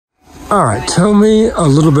All right, tell me a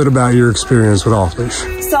little bit about your experience with Off Leash.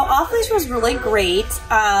 So Off Leash was really great.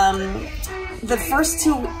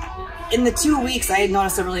 In the 2 weeks, I had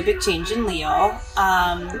noticed a really big change in Leo.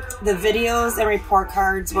 The videos and report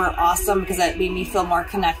cards were awesome because that made me feel more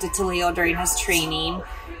connected to Leo during his training.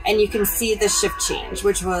 And you can see the shift change,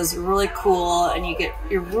 which was really cool. And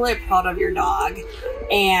you're really proud of your dog.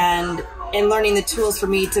 And in learning the tools for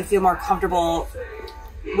me to feel more comfortable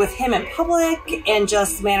with him in public and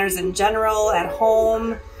just manners in general at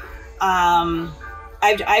home.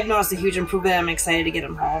 I've noticed a huge improvement. I'm excited to get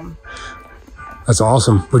him home. That's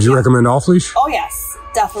awesome. Would you recommend Off Leash? Oh yes,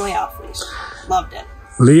 definitely Off Leash. Loved it.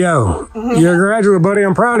 Leo, you're a graduate, buddy.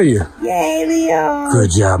 I'm proud of you. Yay, Leo.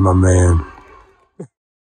 Good job, my man.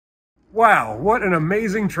 Wow, what an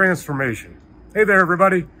amazing transformation. Hey there,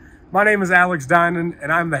 everybody. My name is Alex Dinan,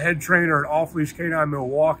 and I'm the head trainer at Off Leash K9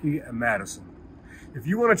 Milwaukee and Madison. If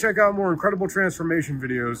you want to check out more incredible transformation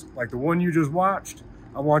videos like the one you just watched,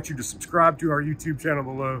 I want you to subscribe to our YouTube channel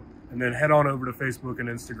below and then head on over to Facebook and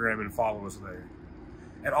Instagram and follow us there.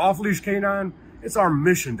 At Off Leash K9, it's our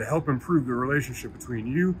mission to help improve the relationship between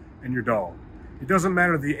you and your dog. It doesn't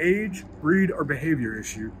matter the age, breed, or behavior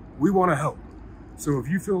issue, we want to help. So if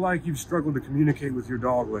you feel like you've struggled to communicate with your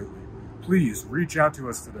dog lately, please reach out to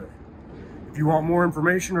us today. If you want more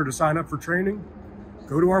information or to sign up for training,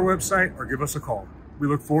 go to our website or give us a call. We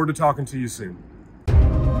look forward to talking to you soon.